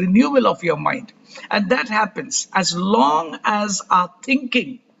by the renewal of your mind. And that happens as long as our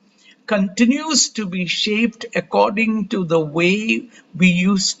thinking continues to be shaped according to the way we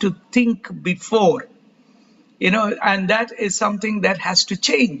used to think before. And that is something that has to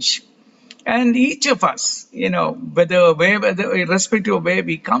change. And each of us, whether irrespective of where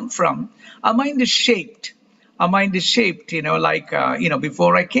we come from, our mind is shaped. Our mind is shaped,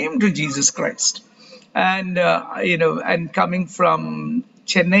 before I came to Jesus Christ, and and coming from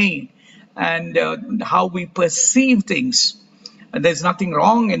Chennai, and how we perceive things. There's nothing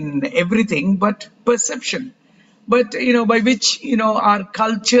wrong in everything, but perception. But by which our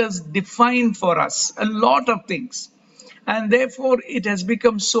cultures define for us a lot of things. And therefore, it has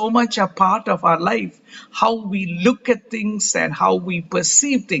become so much a part of our life, how we look at things and how we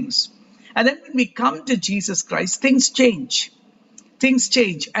perceive things. And then when we come to Jesus Christ, things change. Things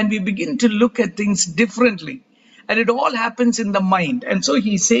change, and we begin to look at things differently. And it all happens in the mind. And so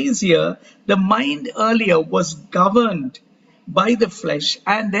he says here, the mind earlier was governed by the flesh,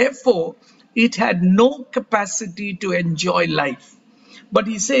 and therefore it had no capacity to enjoy life. But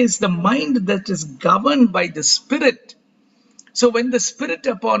he says the mind that is governed by the Spirit. So when the Spirit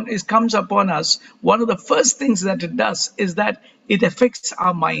comes upon us, one of the first things that it does is that it affects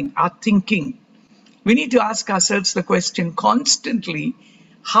our mind, our thinking. We need to ask ourselves the question constantly,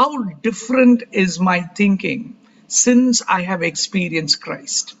 how different is my thinking since I have experienced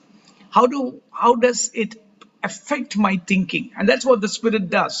Christ? How does it affect my thinking? And that's what the Spirit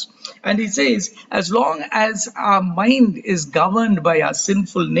does. And he says, as long as our mind is governed by our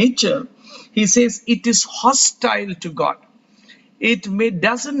sinful nature, he says it is hostile to God. It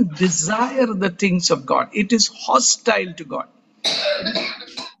doesn't desire the things of God. It is hostile to God.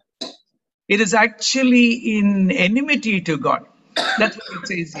 It is actually in enmity to God. That's what it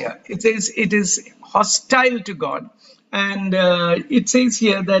says here. It says it is hostile to God. And it says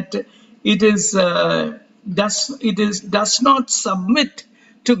here that Does not submit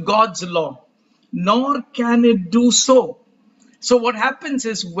to God's law, nor can it do so. So what happens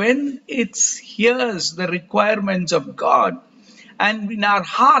is, when it hears the requirements of God, and in our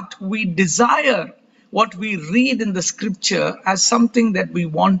heart we desire what we read in the scripture as something that we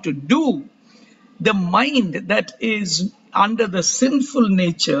want to do, the mind that is under the sinful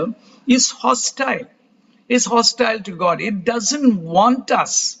nature is hostile to God. It doesn't want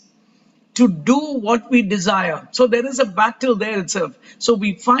us to do what we desire. So there is a battle there itself. So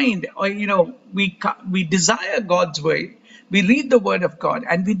we find, we desire God's way. We read the word of God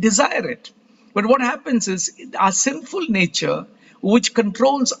and we desire it. But what happens is, our sinful nature, which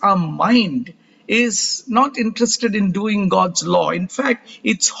controls our mind, is not interested in doing God's law. In fact,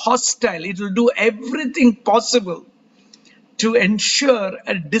 it's hostile. It will do everything possible to ensure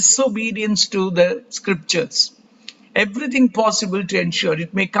a disobedience to the scriptures. Everything possible to ensure.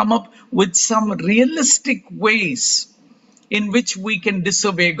 It may come up with some realistic ways in which we can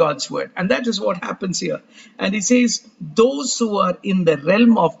disobey God's word. And that is what happens here. And he says, those who are in the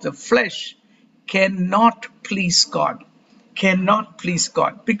realm of the flesh cannot please God. Cannot please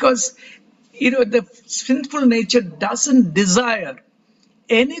God. Because, the sinful nature doesn't desire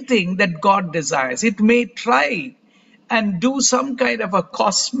anything that God desires. It may try and do some kind of a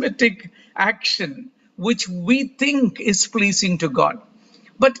cosmetic action which we think is pleasing to God,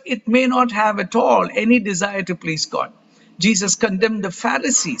 but it may not have at all any desire to please God. Jesus condemned the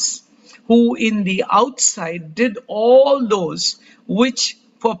Pharisees, who in the outside did all those which,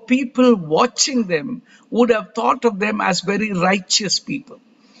 for people watching them, would have thought of them as very righteous people.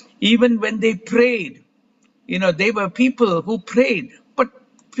 Even when they prayed, they were people who prayed. But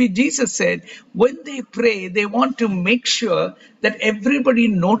Jesus said, when they pray, they want to make sure that everybody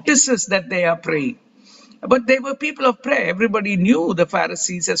notices that they are praying. But they were people of prayer. Everybody knew the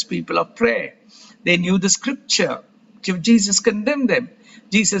Pharisees as people of prayer. They knew the scripture. Jesus condemned them.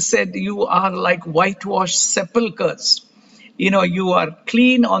 Jesus said, you are like whitewashed sepulchres. You are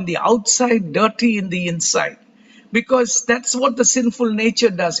clean on the outside, dirty in the inside. Because that's what the sinful nature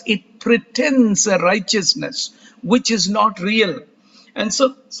does. It pretends a righteousness which is not real. And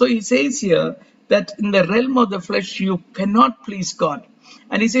so he says here that in the realm of the flesh, you cannot please God.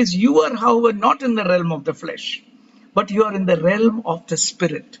 And he says, you are, however, not in the realm of the flesh, but you are in the realm of the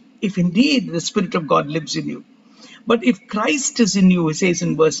Spirit, if indeed the Spirit of God lives in you. But if Christ is in you, he says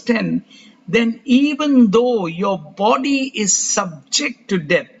in verse 10, then even though your body is subject to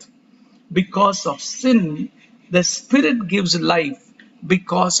death because of sin, the Spirit gives life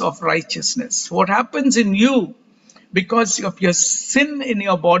because of righteousness. What happens in you, because of your sin in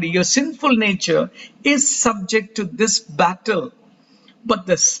your body, your sinful nature is subject to this battle. But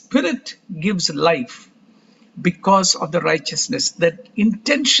the Spirit gives life because of the righteousness. The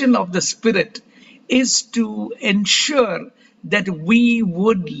intention of the Spirit is to ensure that we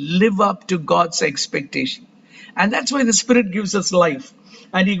would live up to God's expectation. And that's why the Spirit gives us life.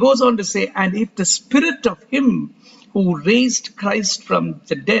 And he goes on to say, and if the Spirit of him who raised Christ from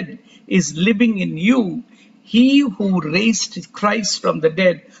the dead is living in you, he who raised Christ from the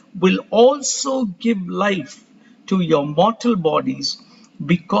dead will also give life to your mortal bodies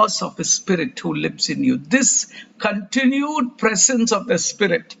because of the Spirit who lives in you. This continued presence of the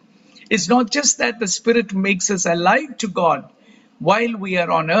Spirit is not just that the Spirit makes us alive to God while we are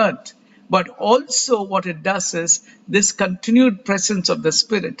on earth, but also what it does is this continued presence of the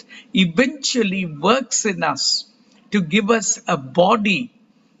Spirit eventually works in us to give us a body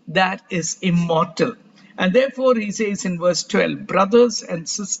that is immortal. And therefore he says in verse 12, brothers and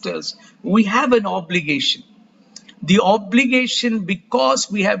sisters, we have an obligation. The obligation, because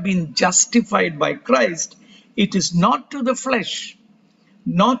we have been justified by Christ, it is not to the flesh,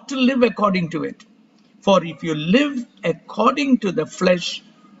 not to live according to it. For if you live according to the flesh,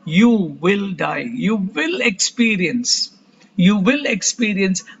 you will die. You will experience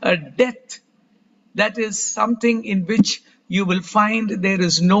a death that is something in which you will find there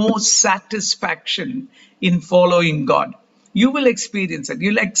is no satisfaction in following God. You will experience it.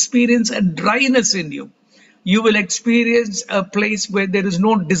 You'll experience a dryness in you. You will experience a place where there is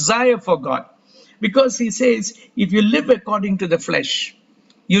no desire for God. Because he says, if you live according to the flesh,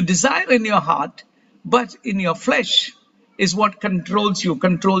 you desire in your heart, but in your flesh is what controls you,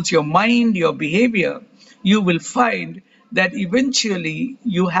 controls your mind, your behavior. You will find that eventually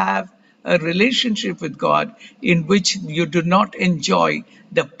you have a relationship with God in which you do not enjoy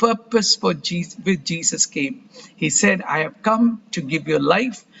the purpose for which Jesus came. He said, I have come to give you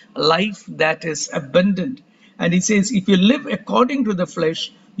life that is abundant. And he says, if you live according to the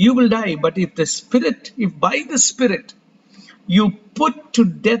flesh, you will die. But if by the Spirit, you put to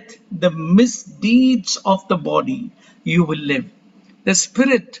death the misdeeds of the body, you will live. The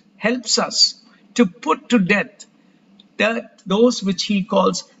Spirit helps us to put to death those which he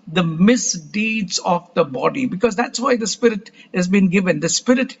calls the misdeeds of the body, because that's why the Spirit has been given. The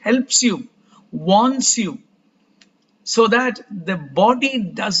Spirit helps you, warns you, so that the body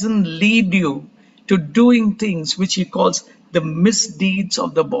doesn't lead you to doing things which he calls the misdeeds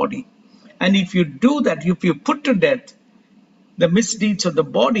of the body. And if you do that, if you put to death the misdeeds of the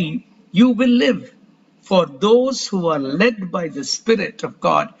body, you will live. For those who are led by the Spirit of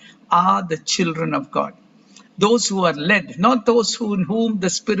God are the children of God. Those who are led, not those in whom the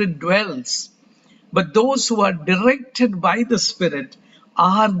Spirit dwells, but those who are directed by the Spirit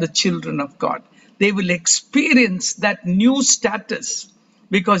are the children of God. They will experience that new status,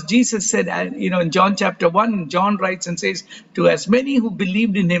 because Jesus said, in John chapter 1, John writes and says, to as many who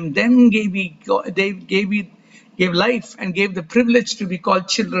believed in him, them gave life and gave the privilege to be called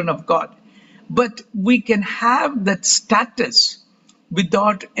children of God. But we can have that status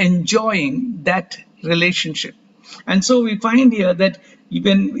without enjoying that relationship. And so we find here that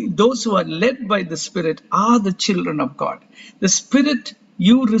even those who are led by the Spirit are the children of God. The Spirit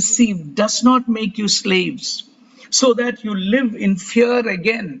you receive does not make you slaves so that you live in fear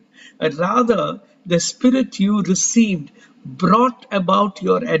again. Rather, the Spirit you received brought about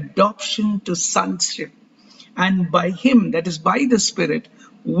your adoption to sonship. And by him, that is by the Spirit,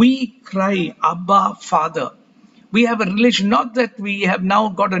 we cry, Abba, Father. We have a relation, not that we have now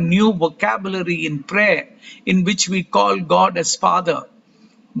got a new vocabulary in prayer in which we call God as Father.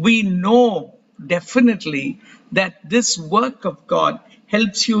 We know definitely that this work of God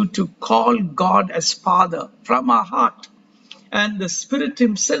helps you to call God as Father from our heart. And the Spirit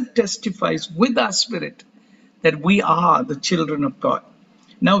himself testifies with our spirit that we are the children of God.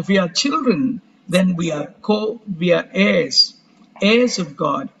 Now, if we are children, then we are heirs, heirs of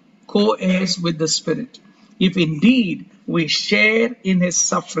God, co-heirs with the Spirit. If indeed we share in his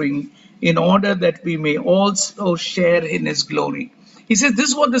suffering, in order that we may also share in his glory. He says this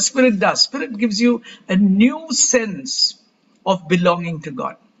is what the Spirit does. Spirit gives you a new sense of belonging to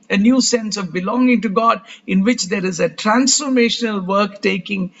God. A new sense of belonging to God in which there is a transformational work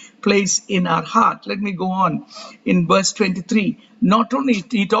taking place in our heart. Let me go on in verse 23. Not only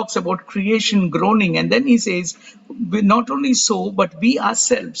he talks about creation groaning, and then he says, not only so, but we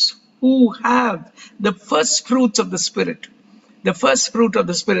ourselves who have the first fruits of the Spirit. The first fruit of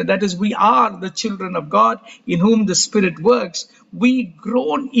the Spirit, that is, we are the children of God in whom the Spirit works. We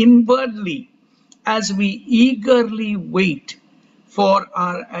groan inwardly as we eagerly wait for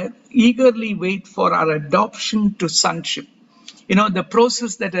our adoption to sonship. The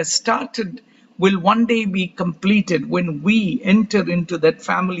process that has started will one day be completed when we enter into that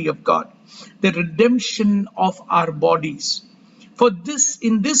family of God, the redemption of our bodies. For this,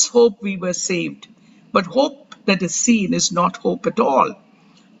 in this hope we were saved. But hope that is seen is not hope at all.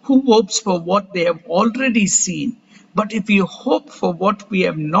 Who hopes for what they have already seen? But if we hope for what we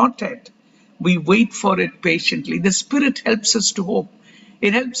have not yet, we wait for it patiently. The Spirit helps us to hope.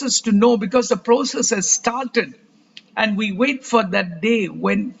 It helps us to know because the process has started. And we wait for that day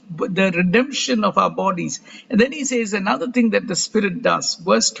when the redemption of our bodies. And then he says another thing that the Spirit does.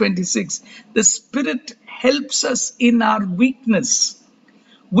 Verse 26, the Spirit helps us in our weakness.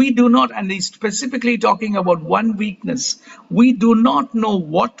 We do not, and he's specifically talking about one weakness. We do not know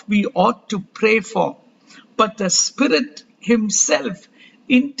what we ought to pray for, but the Spirit himself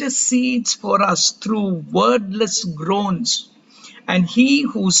intercedes for us through wordless groans. And he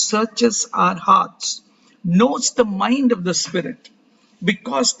who searches our hearts knows the mind of the Spirit,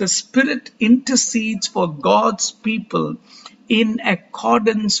 because the Spirit intercedes for God's people in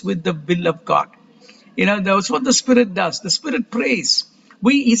accordance with the will of God. That's what the Spirit does. The Spirit prays.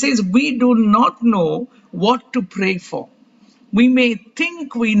 He says we do not know what to pray for. We may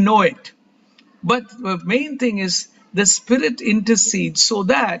think we know it, but the main thing is the Spirit intercedes so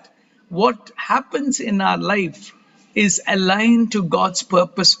that what happens in our life is aligned to God's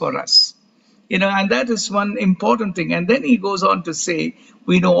purpose for us. And that is one important thing. And then he goes on to say,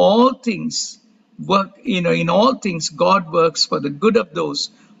 we know all things work, in all things God works for the good of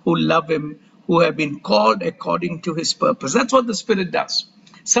those who love him, who have been called according to his purpose. That's what the Spirit does.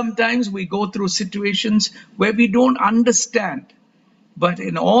 Sometimes we go through situations where we don't understand, but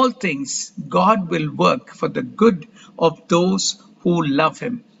in all things, God will work for the good of those who love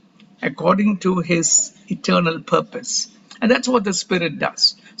him, according to his eternal purpose. And that's what the Spirit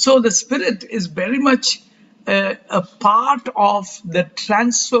does. So the Spirit is very much a part of the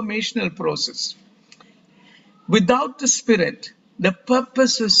transformational process. Without the Spirit, the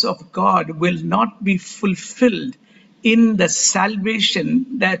purposes of God will not be fulfilled in the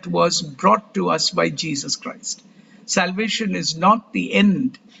salvation that was brought to us by Jesus Christ. Salvation is not the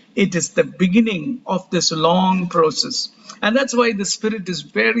end, it is the beginning of this long process. And that's why the Spirit is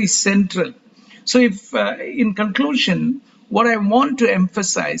very central. So, if in conclusion, what I want to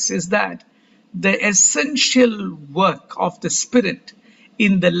emphasize is that the essential work of the Spirit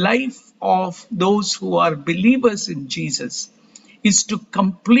in the life of those who are believers in Jesus is to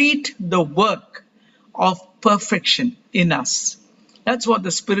complete the work of perfection in us. That's what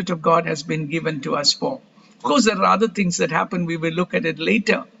the Spirit of God has been given to us for. Of course, there are other things that happen. We will look at it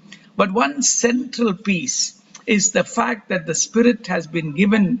later. But one central piece is the fact that the Spirit has been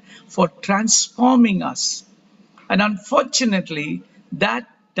given for transforming us. And unfortunately, that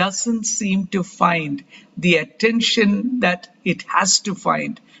doesn't seem to find the attention that it has to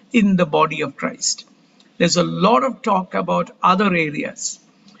find in the body of Christ. There's a lot of talk about other areas.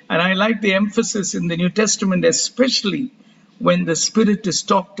 And I like the emphasis in the New Testament, especially when the Spirit is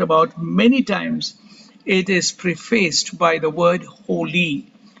talked about many times, it is prefaced by the word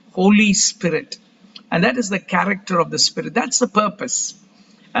holy, Holy Spirit. And that is the character of the Spirit. That's the purpose.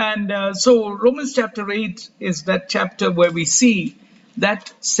 And so Romans chapter 8 is that chapter where we see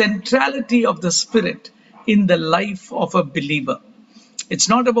that centrality of the Spirit in the life of a believer. It's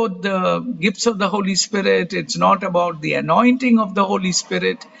not about the gifts of the Holy Spirit. It's not about the anointing of the Holy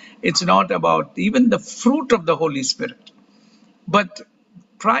Spirit. It's not about even the fruit of the Holy Spirit. But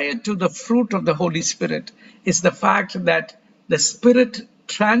prior to the fruit of the Holy Spirit is the fact that the Spirit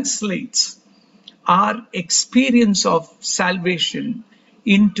translates our experience of salvation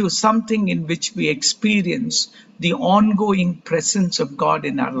into something in which we experience the ongoing presence of God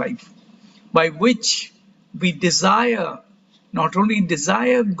in our life, by which we not only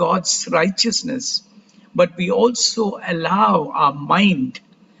desire God's righteousness, but we also allow our mind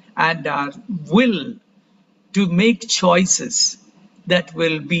and our will to make choices that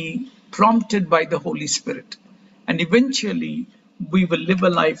will be prompted by the Holy Spirit. And eventually, we will live a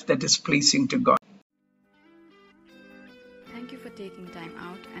life that is pleasing to God. Thank you for taking time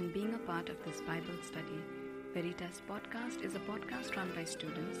out and being a part of this Bible study. Veritas Podcast is a podcast run by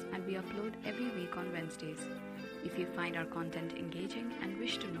students, and we upload every week on Wednesdays. If you find our content engaging and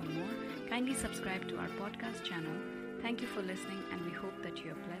wish to know more, kindly subscribe to our podcast channel. Thank you for listening, and we hope that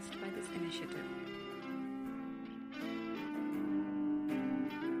you are blessed by this initiative.